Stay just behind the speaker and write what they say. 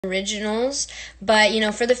originals, but,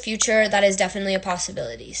 for the future, that is definitely a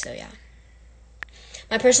possibility, so yeah.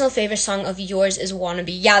 My personal favorite song of yours is Wannabe.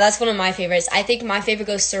 Yeah, that's one of my favorites. I think my favorite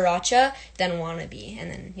goes Sriracha, then Wannabe, and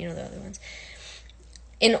then, the other ones.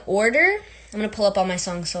 In order, I'm going to pull up all my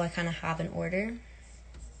songs so I kind of have an order.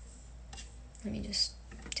 Let me just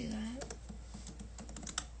do that.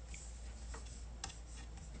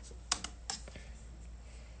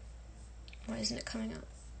 Why isn't it coming up?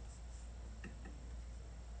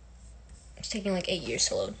 It's taking like 8 years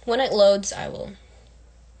to load. When it loads, I will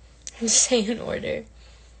say in order.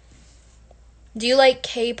 Do you like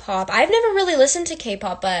K-pop? I've never really listened to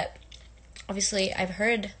K-pop, but obviously I've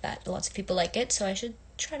heard that lots of people like it, so I should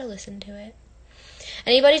try to listen to it.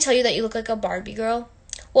 Anybody tell you that you look like a Barbie girl?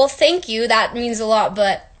 Well, thank you. That means a lot,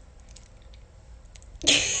 but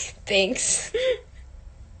thanks.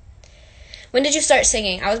 When did you start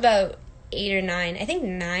singing? I was about 8 or 9. I think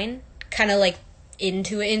 9. Kind of like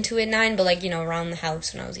into it 9, but like, around the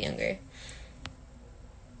house when I was younger.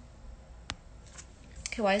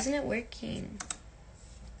 Okay, why isn't it working?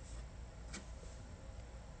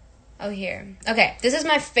 Oh, here. Okay, these are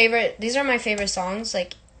my favorite songs,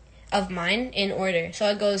 like, of mine in order. So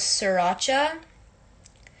it goes Sriracha,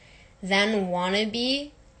 then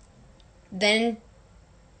Wannabe, then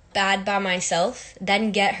Bad by Myself,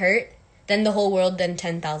 then Get Hurt, then The Whole World, then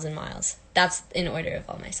 10,000 Miles. That's in order of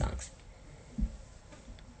all my songs.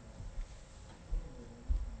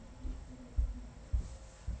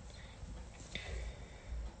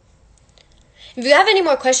 If you have any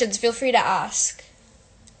more questions, feel free to ask.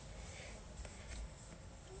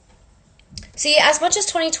 See, as much as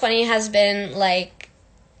 2020 has been, like,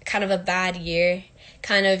 kind of a bad year,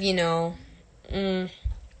 kind of, iffy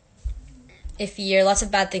year, lots of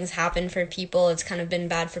bad things happen for people. It's kind of been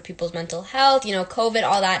bad for people's mental health, COVID,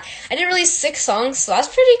 all that. I did release 6 songs, so that's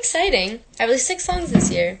pretty exciting. I released 6 songs this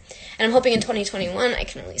year, and I'm hoping in 2021 I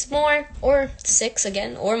can release more, or 6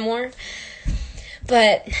 again, or more.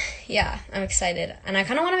 But yeah, I'm excited, and I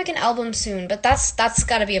kind of want to make an album soon. But that's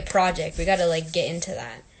got to be a project. We got to like get into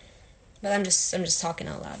that. But I'm just talking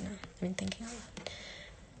out loud now. Thinking out loud.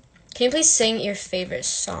 Can you please sing your favorite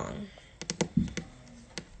song?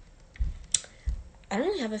 I don't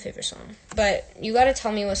really have a favorite song, but you got to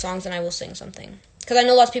tell me what songs, and I will sing something. Because I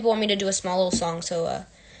know lots of people want me to do a small little song. So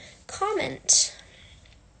comment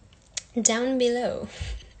down below.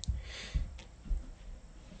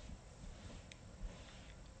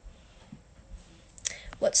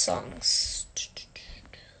 What songs?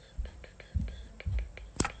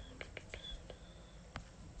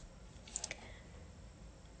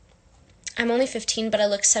 I'm only 15, but I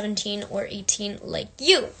look 17 or 18 like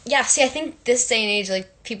you. Yeah, see, I think this day and age,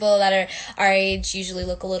 like, people that are our age usually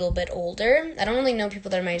look a little bit older. I don't really know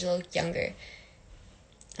people that are my age that look younger.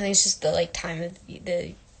 I think it's just the, like, time of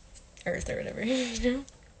the earth or whatever,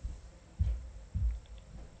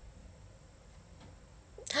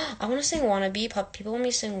 I want to sing Wannabe. People want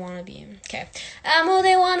me to sing Wannabe. Okay. I'm who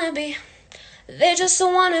they wanna be. They just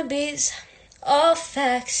wannabes. All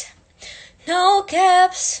facts. No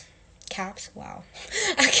caps. Caps? Wow.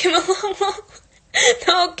 I came a long way.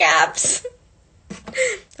 No caps.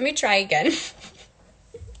 Let me try again.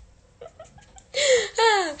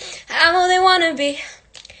 I'm who they wanna be.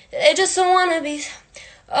 They just wannabes.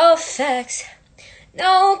 All facts.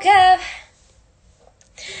 No cap.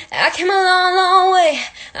 I came a long, long way.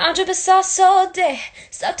 I'm dripping sauce all day.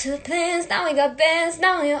 Stuck to the plans. Now we got bands.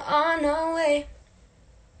 Now we are on our way.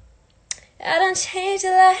 I done changed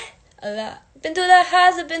a lot. Been through the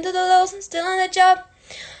highs, I've been through the lows. I'm still on the job.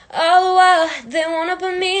 All the while, they wanna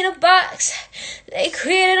put me in a box. They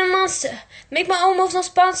created a monster. Make my own moves, no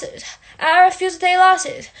sponsors. I refuse to take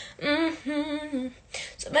losses.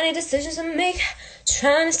 So many decisions to make.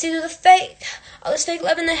 Trying to see through the fake. All this fake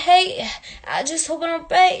love and the hate. I just hope I don't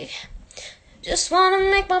break. Just wanna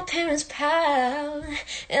make my parents proud.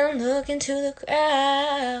 And look into the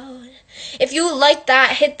crowd. If you like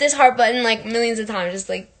that, hit this heart button like millions of times. Just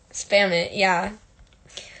like spam it. Yeah.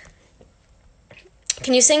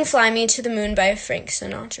 Can you sing Fly Me to the Moon by Frank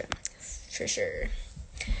Sinatra? For sure.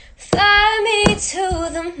 Fly me to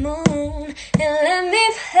the moon and let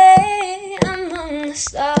me play among the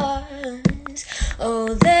stars.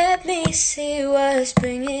 Oh, let me see what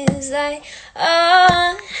spring is like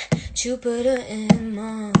on Jupiter and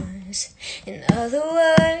Mars. In other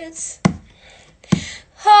words,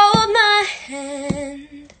 hold my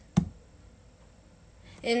hand.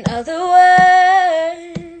 In other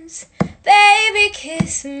words, baby,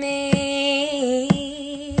 kiss me.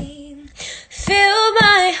 Fill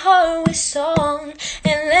my heart with song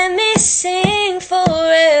and let me sing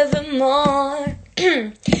forevermore.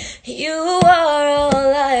 You are all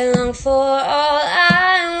I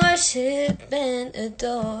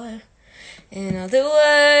door. In other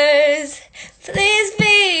words, please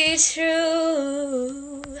be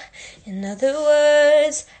true. In other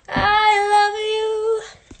words, I love you.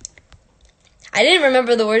 I didn't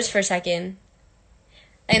remember the words for a second.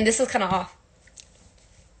 And this was kind of off.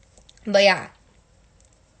 But yeah.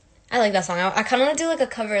 I like that song. I kind of want to do like a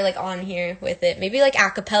cover like on here with it. Maybe like a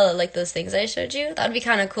cappella, like those things I showed you. That would be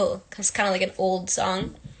kind of cool. Cause it's kind of like an old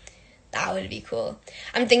song. That would be cool.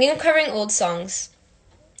 I'm thinking of covering old songs.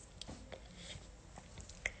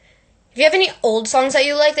 If you have any old songs that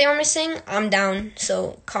you like that you want me to sing, I'm down.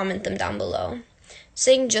 So comment them down below.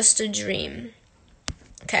 Sing Just a Dream.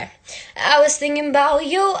 Okay. I was thinking about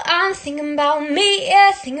you, I'm thinking about me,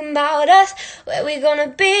 yeah, thinking about us, where we gonna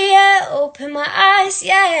be, yeah, open my eyes,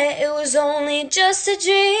 yeah, it was only just a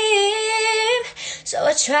dream, so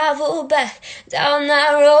I travel back down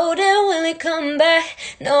that road, and when we come back,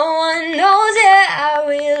 no one knows, yeah, I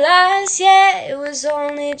realize, yeah, it was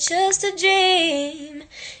only just a dream,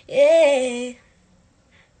 yeah.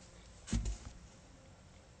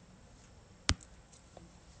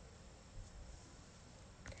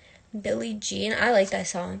 Billie Jean, I like that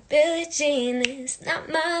song. Billie Jean is not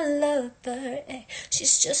my lover, eh.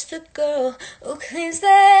 She's just a girl who claims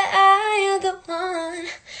that I am the one,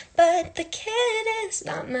 but the kid is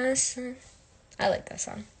not my son. I like that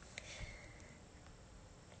song.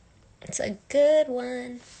 It's a good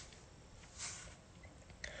one.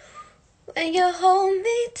 When you hold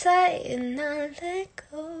me tight and not let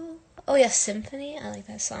go. Oh yeah, Symphony, I like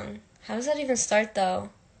that song. How does that even start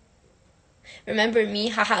though? Remember me?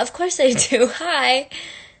 Haha, of course I do. Hi.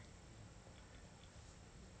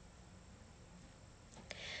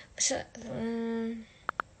 I'm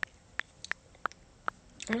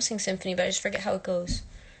gonna sing Symphony, but I just forget how it goes.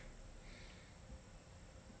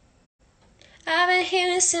 I've been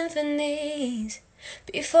hearing symphonies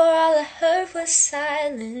before all I heard was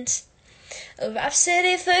silence. A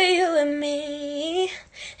rhapsody for you and me,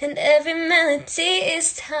 and every melody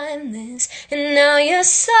is timeless. And now your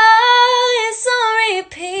song is on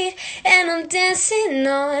repeat, and I'm dancing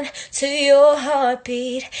on to your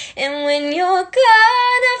heartbeat. And when you're gone,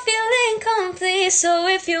 I feel incomplete. So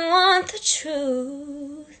if you want the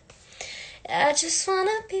truth, I just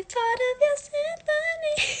wanna be part of your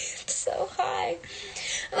symphony. It's so high.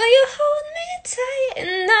 Will you hold me tight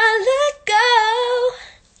and not let go?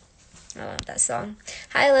 I love that song.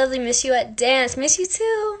 Hi, lovely. Miss you at dance. Miss you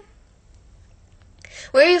too.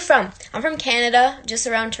 Where are you from? I'm from Canada, just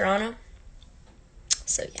around Toronto.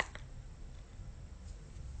 So, yeah.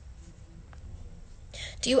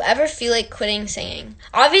 Do you ever feel like quitting singing?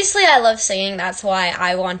 Obviously, I love singing. That's why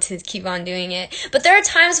I want to keep on doing it. But there are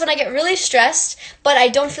times when I get really stressed, but I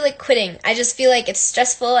don't feel like quitting. I just feel like it's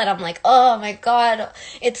stressful, and I'm like, oh my God,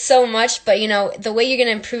 it's so much. But, you know, the way you're going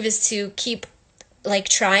to improve is to keep like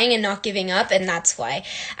trying and not giving up, and that's why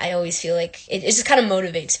I always feel like it just kind of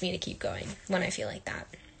motivates me to keep going when I feel like that.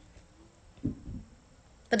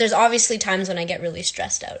 But there's obviously times when I get really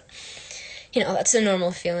stressed out. You know, that's a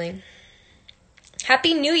normal feeling.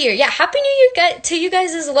 Happy New Year. Yeah, Happy New Year to you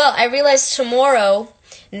guys as well. I realized tomorrow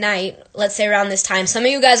night, let's say around this time, some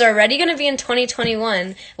of you guys are already going to be in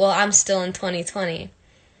 2021. Well, I'm still in 2020.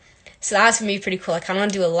 So that's going to be pretty cool. I kind of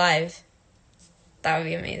want to do it live. That would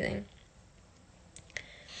be amazing.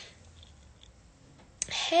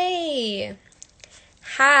 Hey.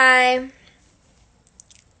 Hi.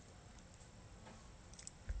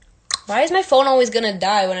 Why is my phone always gonna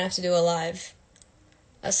die when I have to do a live?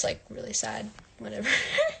 That's like really sad. Whatever.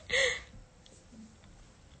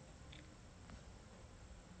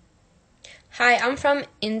 Hi, I'm from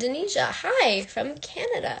Indonesia. Hi, from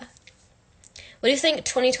Canada. What do you think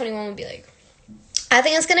 2021 will be like? I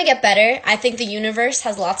think it's going to get better. I think the universe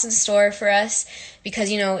has lots in store for us because,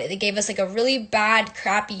 you know, they gave us like a really bad,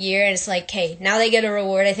 crappy year, and it's like, hey, now they get a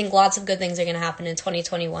reward. I think lots of good things are going to happen in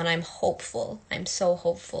 2021. I'm hopeful. I'm so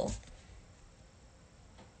hopeful.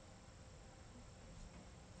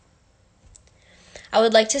 I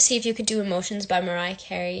would like to see if you could do Emotions by Mariah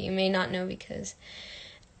Carey. You may not know because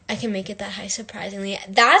I can make it that high surprisingly.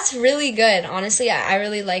 That's really good. Honestly, I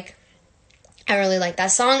really like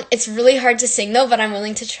that song. It's really hard to sing though, but I'm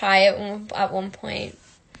willing to try it at one point.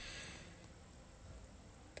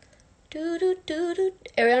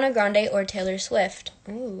 Ariana Grande or Taylor Swift?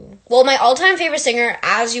 Ooh. Well, my all-time favorite singer,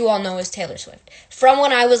 as you all know, is Taylor Swift. From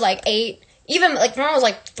when I was like 8, even like when I was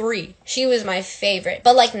like 3, she was my favorite.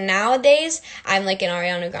 But like nowadays, I'm like an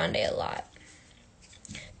Ariana Grande a lot.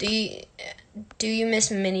 Do you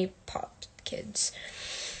miss mini pop kids?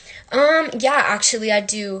 Yeah, actually I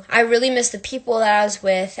do. I really miss the people that I was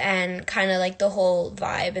with and kind of like the whole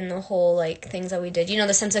vibe and the whole like things that we did. You know,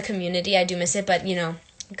 the sense of community, I do miss it, but you know,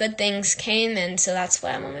 good things came and so that's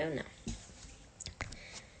why I'm on my own now.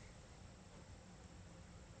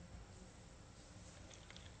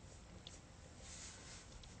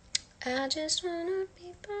 I just wanna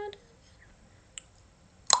be part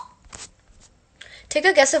of. Take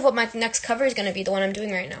a guess of what my next cover is gonna be, the one I'm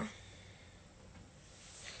doing right now.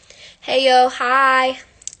 Hey yo, hi.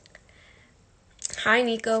 Hi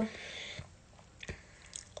Nico.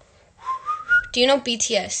 Do you know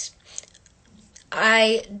BTS?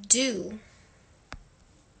 I do.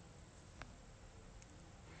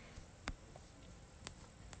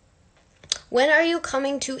 When are you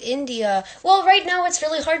coming to India? Well, right now it's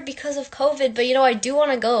really hard because of COVID, but you know, I do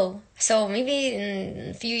want to go. So maybe in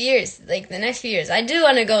a few years, like the next few years. I do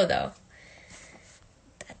want to go though.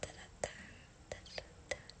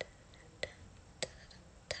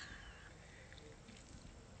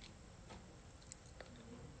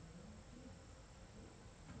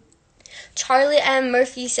 Charlie and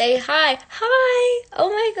Murphy say hi. Hi! Oh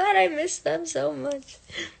my god, I miss them so much.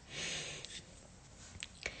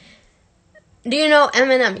 Do you know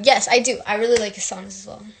Eminem? Yes, I do. I really like his songs as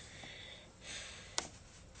well.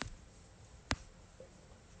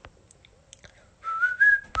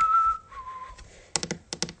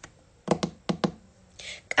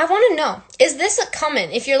 I want to know, is this a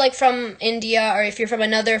comment if you're like from India or if you're from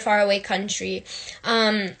another faraway country?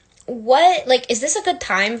 What, like, is this a good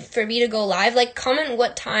time for me to go live? Like, comment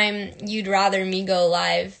what time you'd rather me go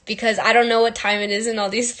live, because I don't know what time it is in all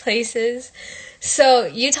these places. So,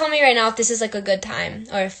 you tell me right now if this is, like, a good time,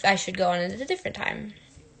 or if I should go on at a different time.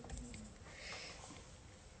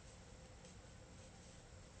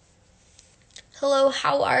 Hello,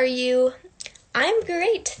 how are you? I'm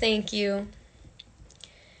great, thank you.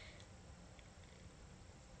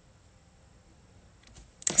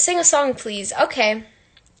 Sing a song, please. Okay.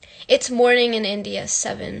 It's morning in India,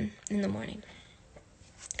 7 in the morning.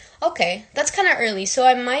 Okay, that's kind of early, so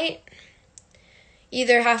I might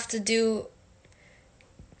either have to do...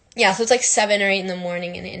 Yeah, so it's like 7 or 8 in the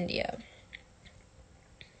morning in India.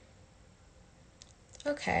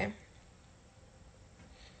 Okay.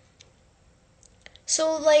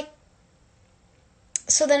 So, like...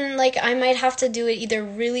 So then, like, I might have to do it either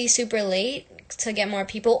really super late to get more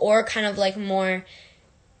people, or kind of, like, more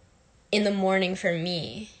in the morning for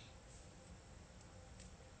me.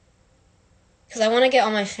 Because I want to get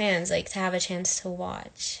all my fans, like, to have a chance to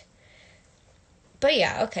watch. But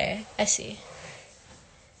yeah, okay, I see.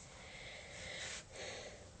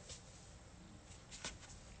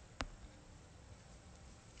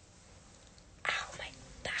 Ow, my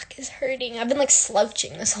back is hurting. I've been, like,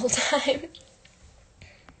 slouching this whole time.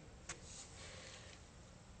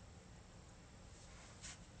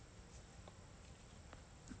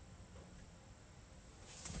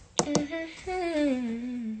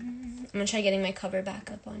 I'm gonna try getting my cover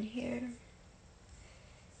back up on here.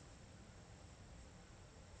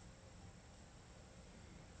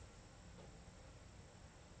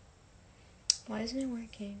 Why isn't it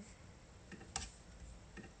working?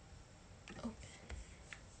 Open.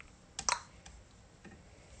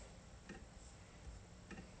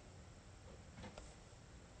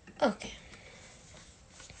 Okay.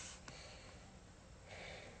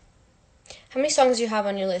 How many songs do you have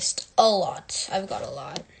on your list? A lot. I've got a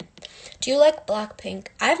lot. Do you like Blackpink?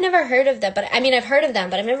 I've never heard of them, but I mean, I've heard of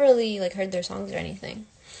them, but I've never really like heard their songs or anything.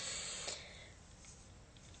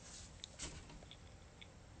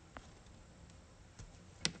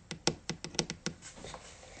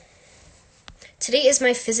 Today is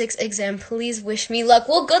my physics exam. Please wish me luck.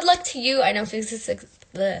 Well, good luck to you. I know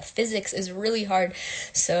physics is really hard,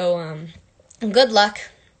 so good luck.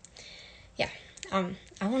 Yeah,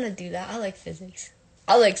 I want to do that. I like physics.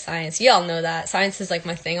 I like science. Y'all know that. Science is like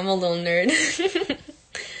my thing. I'm a little nerd.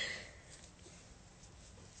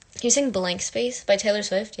 Can you sing Blank Space by Taylor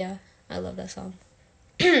Swift? Yeah, I love that song.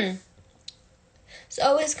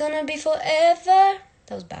 So it's gonna be forever.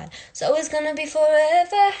 That was bad. So it's gonna be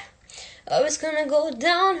forever. Oh, it's gonna go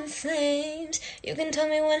down in flames. You can tell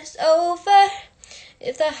me when it's over,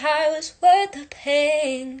 if the high was worth the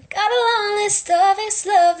pain. Got a long list of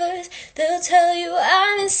ex-lovers, they'll tell you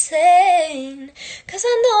I'm insane. 'Cause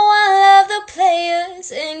I know I love the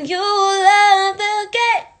players and you love the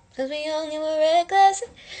game. 'Cause we're young and we're reckless,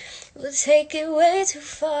 we'll take it way too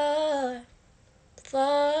far,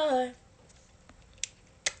 far.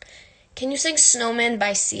 Can you sing Snowman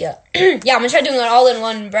by Sia? Yeah, I'm gonna try doing it all in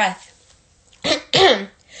one breath.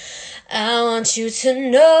 I want you to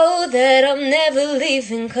know that I'm never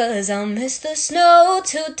leaving, 'cause I'll miss the snow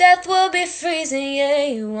till death will be freezing. Yeah,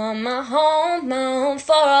 you are my home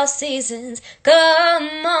for all seasons.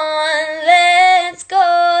 Come on, let's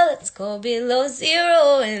go below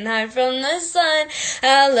zero and hide from the sun.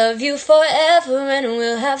 I'll love you forever and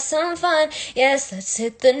we'll have some fun. Yes, let's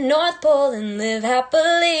hit the North Pole and live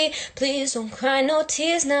happily. Please don't cry, no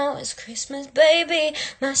tears now, it's Christmas, baby.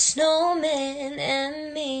 My snowman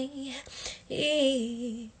and me.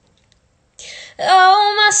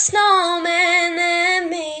 Oh, my snowman and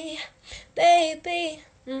me, baby,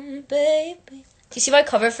 baby. Do you see my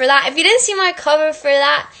cover for that? If you didn't see my cover for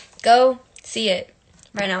that, go see it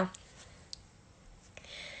right now.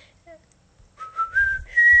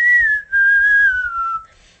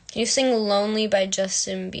 Can you sing Lonely by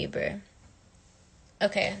Justin Bieber?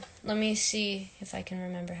 Okay, let me see if I can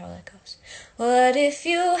remember how that goes. What if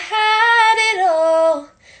you had it all,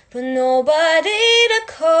 but nobody to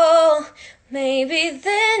call? Maybe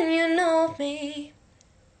then you know me.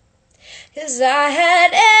 'Cause I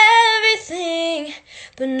had everything,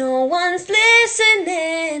 but no one's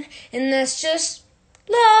listening, and that's just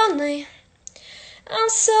lonely. I'm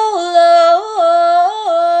so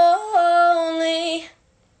lonely.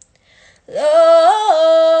 Lonely.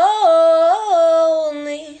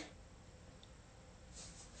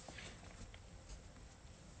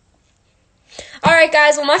 Alright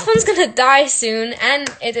guys, well my phone's gonna die soon, and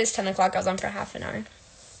it is 10 o'clock, I was on for half an hour.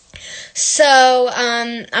 So,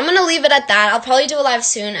 I'm gonna leave it at that. I'll probably do a live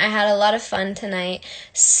soon. I had a lot of fun tonight.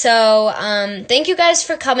 So, thank you guys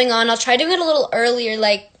for coming on. I'll try doing it a little earlier,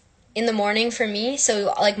 like in the morning for me,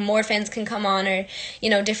 so like more fans can come on, or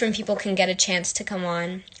different people can get a chance to come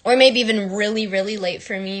on, or maybe even really late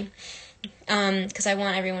for me, because I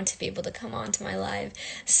want everyone to be able to come on to my live.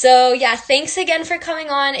 So yeah, thanks again for coming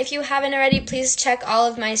on. If you haven't already, please check all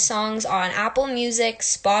of my songs on Apple Music,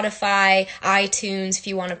 Spotify, iTunes if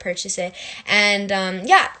you want to purchase it, and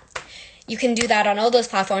yeah, you can do that on all those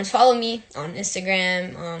platforms. Follow me on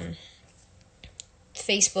Instagram,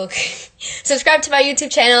 Facebook. Subscribe to my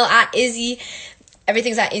YouTube channel at Izzee.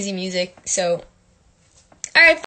 Everything's at Izzee Music. So, alright.